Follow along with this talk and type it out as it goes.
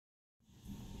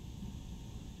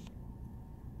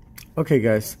Okay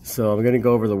guys, so I'm going to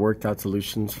go over the worked out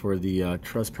solutions for the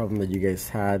truss problem that you guys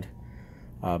had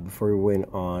before we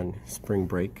went on spring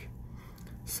break.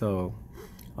 So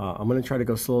I'm going to try to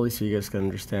go slowly so you guys can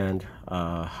understand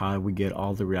how we get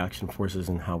all the reaction forces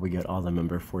and how we get all the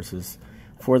member forces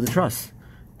for the truss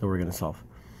that we're going to solve.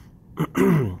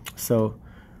 So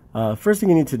first thing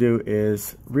you need to do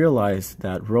is realize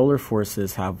that roller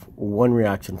forces have one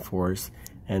reaction force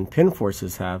and pin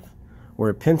forces have,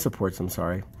 or pin supports, I'm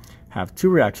sorry, have two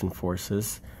reaction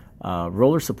forces.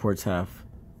 Roller supports have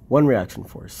one reaction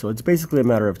force. So it's basically a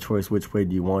matter of choice which way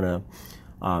do you want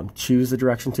to choose the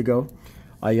direction to go.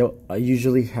 I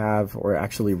usually have, or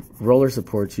actually roller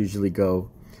supports usually go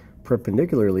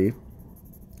perpendicularly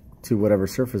to whatever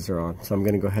surface they're on. So I'm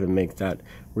going to go ahead and make that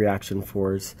reaction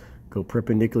force go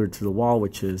perpendicular to the wall,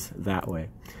 which is that way.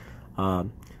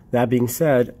 That being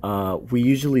said, we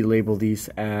usually label these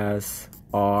as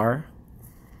R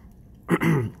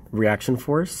reaction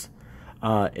force,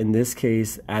 in this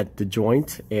case at the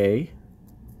joint A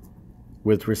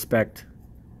with respect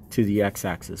to the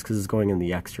x-axis because it's going in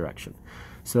the x direction.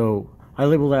 So I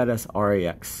label that as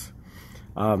RAX.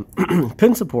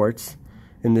 Pin supports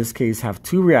in this case have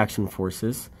two reaction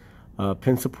forces.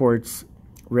 Pin supports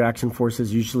reaction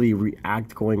forces usually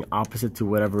react going opposite to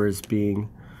whatever is being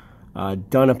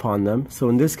done upon them. So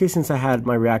in this case, since I had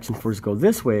my reaction force go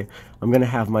this way, I'm going to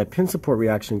have my pin support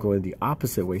reaction going the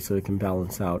opposite way so it can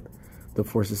balance out the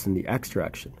forces in the x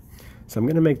direction. So I'm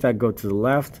going to make that go to the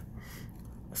left.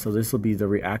 So this will be the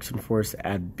reaction force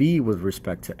at B with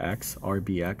respect to x,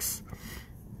 RBX.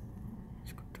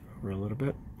 Let's go over a little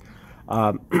bit.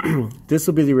 This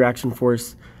will be the reaction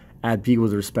force at B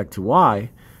with respect to y.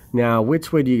 Now,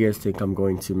 which way do you guys think I'm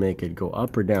going to make it go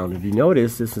up or down? If you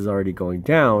notice, this is already going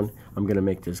down. I'm going to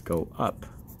make this go up.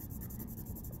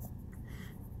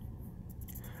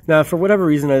 Now, for whatever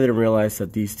reason, I didn't realize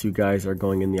that these two guys are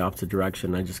going in the opposite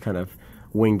direction. I just kind of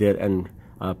winged it and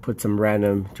put some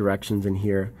random directions in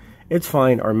here. It's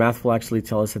fine. Our math will actually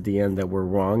tell us at the end that we're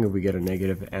wrong if we get a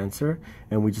negative answer,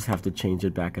 and we just have to change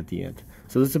it back at the end.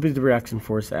 So this will be the reaction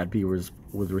force at B with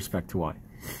respect to y.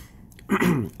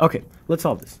 Okay, let's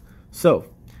solve this. So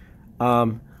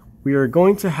we are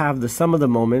going to have the sum of the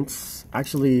moments.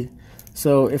 Actually,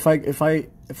 so if I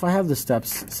have the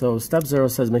steps, so step 0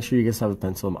 says make sure you guys have a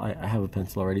pencil. I have a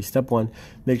pencil already. Step 1,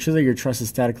 make sure that your truss is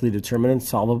statically determinant,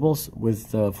 solvable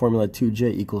with the formula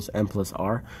 2j equals m plus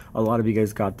r. A lot of you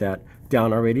guys got that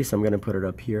down already, so I'm going to put it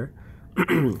up here.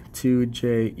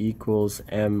 2j equals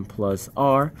m plus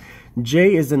r.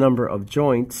 J is the number of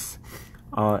joints.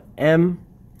 M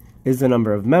is the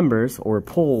number of members or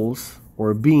poles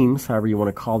or beams, however you want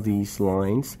to call these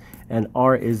lines, and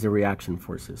R is the reaction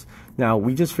forces. Now,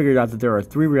 we just figured out that there are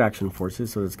 3 reaction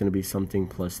forces, so it's going to be something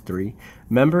plus 3.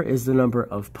 Member is the number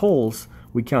of poles.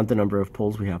 We count the number of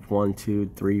poles. We have 1,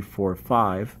 2, 3, 4,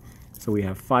 5. So we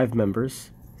have 5 members.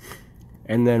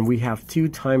 And then we have 2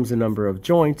 times the number of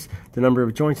joints. The number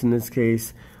of joints in this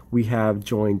case, we have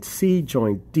joint C,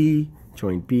 joint D,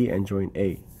 joint B, and joint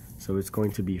A. So it's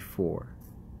going to be 4.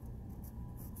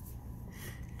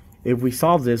 If we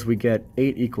solve this, we get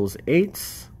 8 equals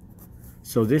 8.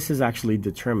 So this is actually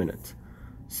determinant.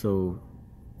 So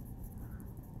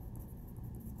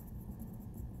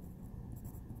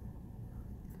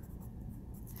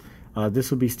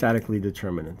this would be statically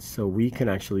determinant. So we can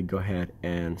actually go ahead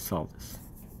and solve this.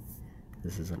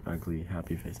 This is an ugly,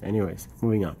 happy face. Anyways,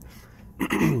 moving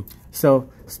on. So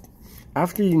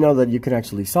after you know that you can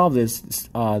actually solve this,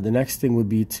 the next thing would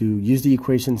be to use the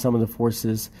equation sum of the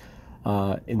forces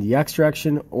in the x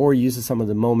direction, or use the sum of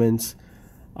the moments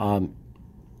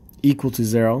equal to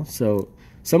 0. So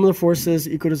sum of the forces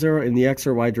equal to 0 in the x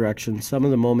or y direction, sum of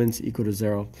the moments equal to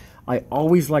 0. I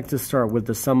always like to start with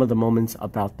the sum of the moments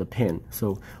about the pin.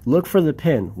 So look for the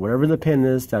pin. Whatever the pin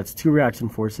is, that's 2 reaction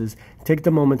forces. Take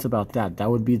the moments about that. That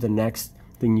would be the next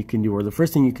thing you can do, or the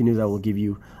first thing you can do that will give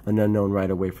you an unknown right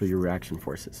away for your reaction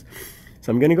forces.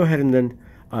 So I'm going to go ahead and then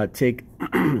take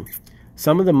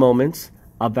sum of the moments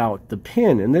about the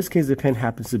pin. In this case, the pin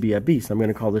happens to be at B, so I'm going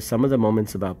to call this sum of the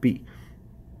moments about B.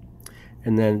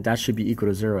 And then that should be equal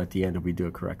to 0 at the end if we do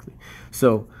it correctly.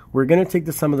 So we're going to take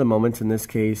the sum of the moments, in this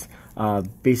case,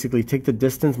 basically take the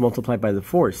distance multiplied by the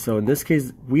force. So in this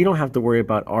case, we don't have to worry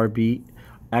about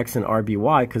RBX and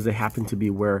RBY because they happen to be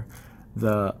where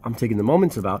I'm taking the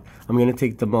moments about. I'm going to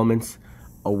take the moments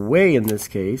away in this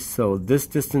case. So this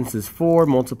distance is 4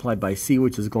 multiplied by C,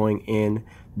 which is going in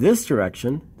this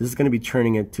direction. This is going to be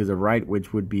turning it to the right,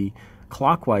 which would be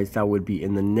clockwise. That would be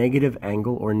in the negative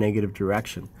angle or negative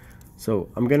direction. So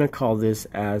I'm going to call this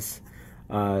as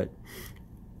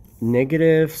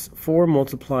negative 4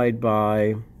 multiplied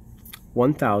by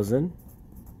 1,000.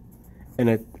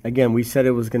 And again, we said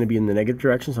it was going to be in the negative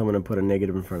direction, so I'm going to put a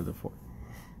negative in front of the 4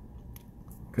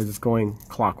 because it's going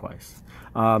clockwise.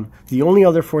 The only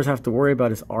other force I have to worry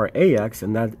about is RAX,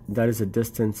 and that is a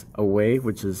distance away,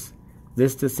 which is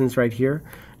this distance right here.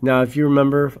 Now, if you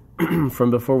remember from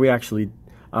before we actually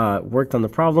worked on the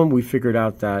problem, we figured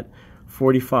out that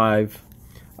 45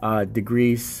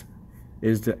 degrees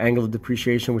is the angle of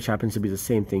depreciation, which happens to be the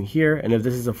same thing here. And if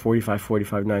this is a 45,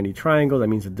 45, 90 triangle, that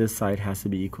means that this side has to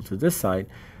be equal to this side.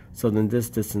 So then this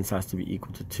distance has to be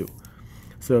equal to 2.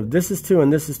 So if this is 2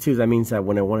 and this is 2, that means that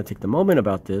when I want to take the moment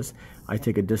about this, I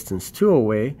take a distance 2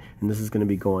 away, and this is going to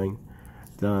be going,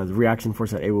 the reaction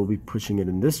force at A will be pushing it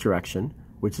in this direction,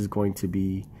 which is going to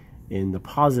be in the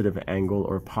positive angle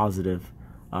or positive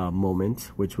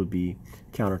moment, which would be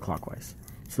counterclockwise.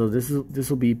 So this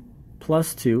will be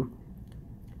plus 2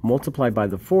 multiplied by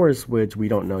the force, which we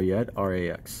don't know yet,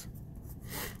 RAX.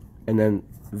 And then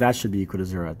that should be equal to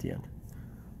 0 at the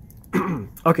end.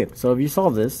 Okay, so if you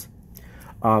solve this,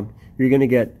 you're going to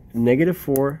get negative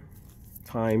 4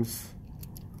 times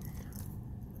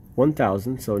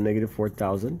 1,000, so negative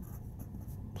 4,000,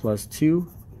 plus 2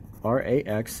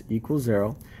 RAX equals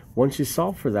 0. Once you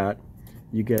solve for that,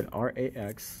 you get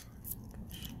RAX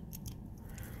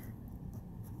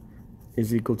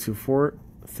is equal to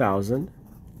 4,000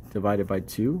 divided by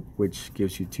 2, which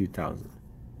gives you 2,000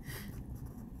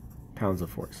 pounds of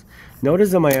force.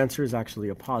 Notice that my answer is actually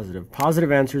a positive.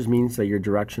 Positive answers means that your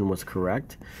direction was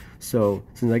correct. So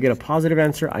since I get a positive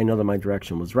answer, I know that my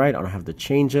direction was right. I don't have to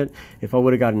change it. If I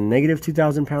would have gotten negative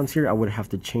 2,000 pounds here, I would have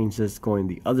to change this going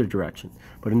the other direction.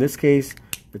 But in this case,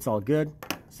 it's all good.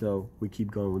 So we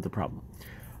keep going with the problem.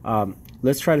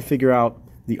 Let's try to figure out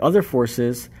the other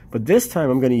forces, but this time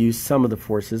I'm going to use some of the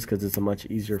forces because it's a much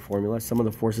easier formula. Some of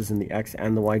the forces in the X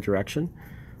and the Y direction.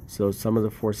 So some of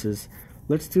the forces,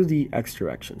 let's do the X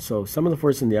direction. So some of the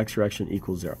forces in the X direction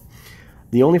equals 0.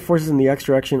 The only forces in the X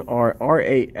direction are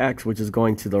RAX, which is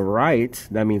going to the right.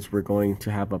 That means we're going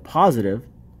to have a positive.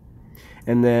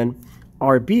 And then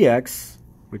RBX,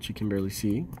 which you can barely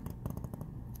see.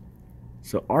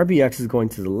 So RBX is going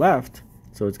to the left,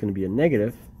 so it's going to be a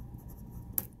negative.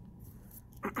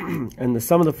 And the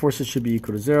sum of the forces should be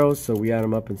equal to 0, so we add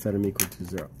them up and set them equal to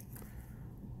 0.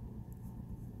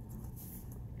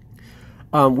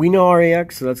 We know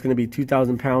RAX, so that's going to be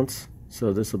 2,000 pounds.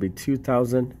 So this will be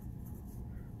 2,000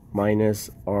 minus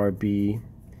RB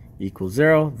equals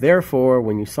 0. Therefore,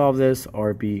 when you solve this,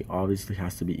 RB obviously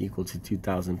has to be equal to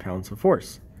 2,000 pounds of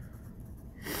force.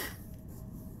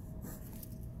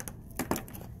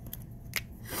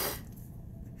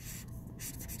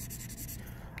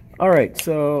 All right,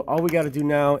 so all we got to do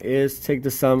now is take the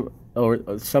sum of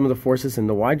the forces in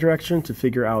the Y direction to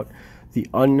figure out the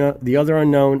other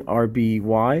unknown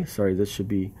RBY. Sorry, this should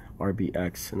be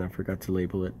RBX, and I forgot to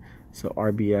label it. So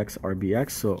RBX,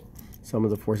 RBX. So sum of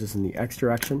the forces in the X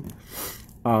direction.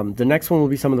 The next one will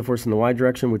be sum of the force in the Y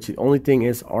direction, which the only thing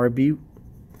is RBY.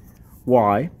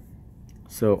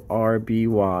 So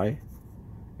RBY.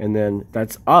 And then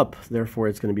that's up, therefore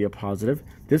it's going to be a positive.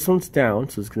 This one's down,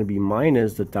 so it's going to be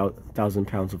minus the 1,000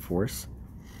 pounds of force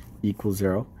equals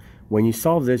 0. When you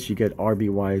solve this, you get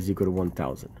RBY is equal to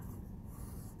 1,000.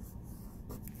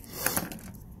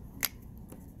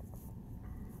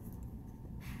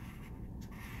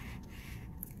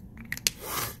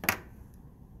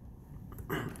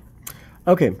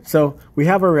 Okay, so we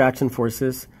have our reaction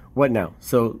forces. What now?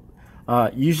 So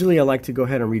usually I like to go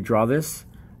ahead and redraw this.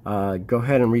 Go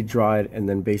ahead and redraw it, and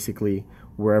then basically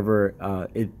wherever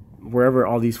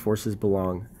all these forces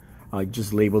belong,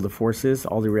 just label the forces,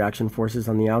 all the reaction forces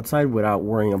on the outside, without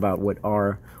worrying about what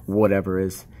R whatever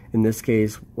is. In this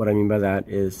case, what I mean by that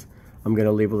is I'm going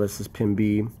to label this as pin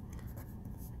B,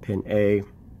 pin A.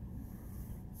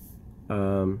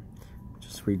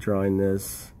 Just redrawing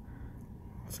this.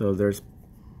 So there's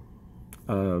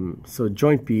so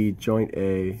joint B, joint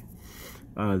A.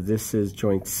 This is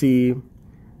joint C.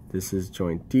 This is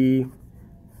joint D.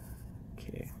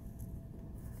 Okay.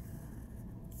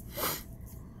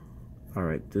 All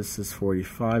right, this is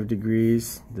 45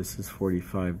 degrees. This is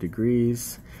 45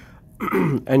 degrees.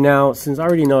 And now, since I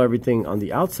already know everything on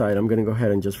the outside, I'm going to go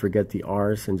ahead and just forget the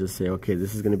R's and just say, okay,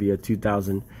 this is going to be a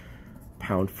 2,000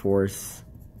 pound force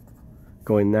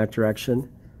going in that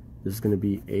direction. This is going to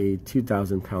be a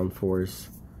 2,000 pound force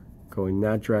going in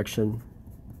that direction.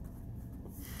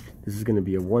 This is going to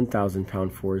be a 1,000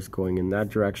 pound force going in that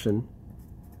direction.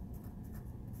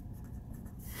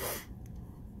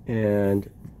 And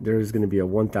there's going to be a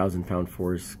 1,000 pound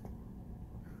force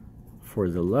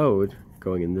for the load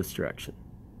going in this direction.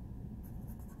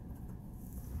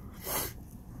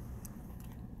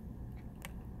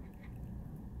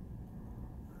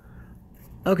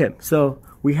 Okay, so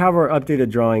we have our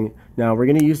updated drawing. Now we're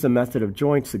going to use the method of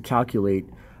joints to calculate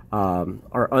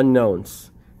our unknowns.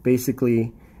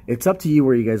 Basically, it's up to you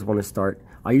where you guys want to start.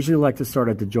 I usually like to start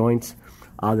at the joints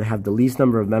that have the least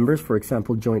number of members. For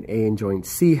example, joint A and joint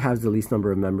C has the least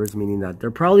number of members, meaning that they're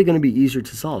probably going to be easier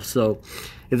to solve. So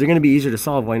if they're going to be easier to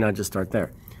solve, why not just start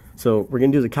there? So we're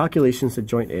going to do the calculations at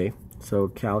joint A. So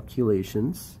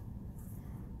calculations.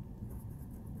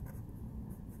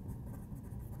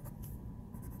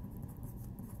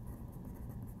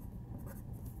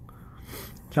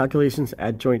 Calculations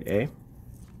at joint A.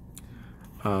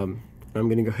 I'm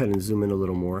going to go ahead and zoom in a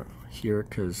little more here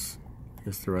because I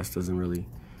guess the rest doesn't really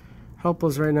help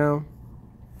us right now.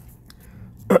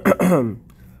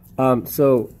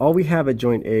 So all we have at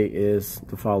joint A is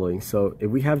the following. So if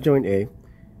we have joint A,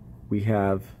 we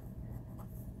have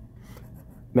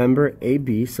member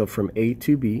AB, so from A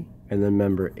to B, and then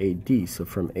member AD, so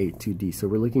from A to D. So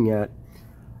we're looking at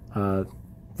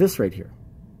this right here,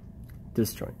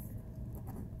 this joint.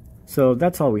 So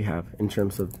that's all we have in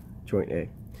terms of joint A.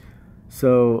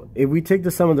 So if we take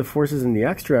the sum of the forces in the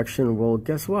x direction, well,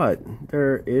 guess what?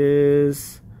 There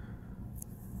is,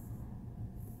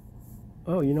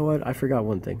 oh, you know what? I forgot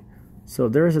one thing. So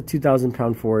there is a 2,000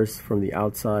 pound force from the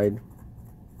outside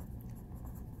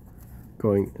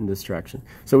going in this direction.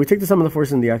 So we take the sum of the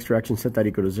forces in the x direction, set that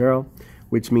equal to 0,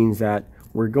 which means that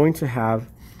we're going to have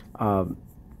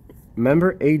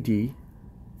member AD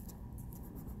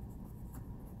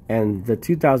and the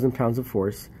 2,000 pounds of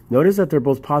force. Notice that they're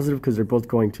both positive because they're both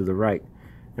going to the right,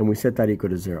 and we set that equal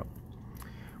to 0.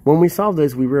 When we solve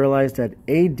this, we realize that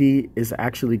AD is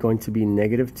actually going to be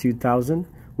negative 2,000,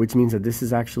 which means that this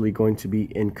is actually going to be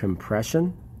in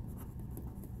compression,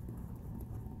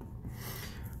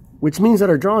 which means that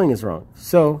our drawing is wrong.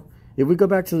 So if we go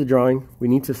back to the drawing, we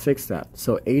need to fix that.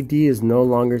 So AD is no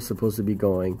longer supposed to be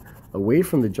going away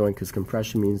from the joint because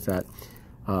compression means that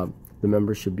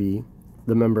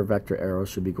the member vector arrow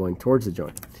should be going towards the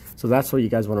joint. So that's what you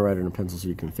guys want to write in a pencil so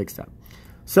you can fix that.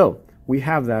 So we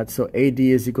have that. So AD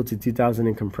is equal to 2,000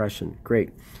 in compression. Great.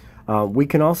 We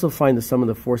can also find the sum of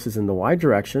the forces in the y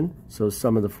direction. So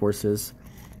sum of the forces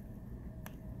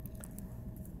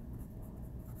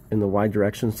in the y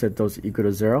direction, set those equal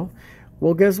to 0.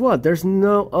 Well, guess what? There's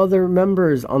no other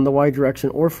members on the y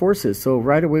direction or forces. So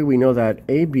right away we know that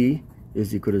AB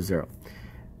is equal to 0.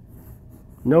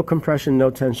 No compression, no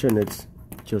tension, it's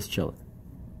just chilling.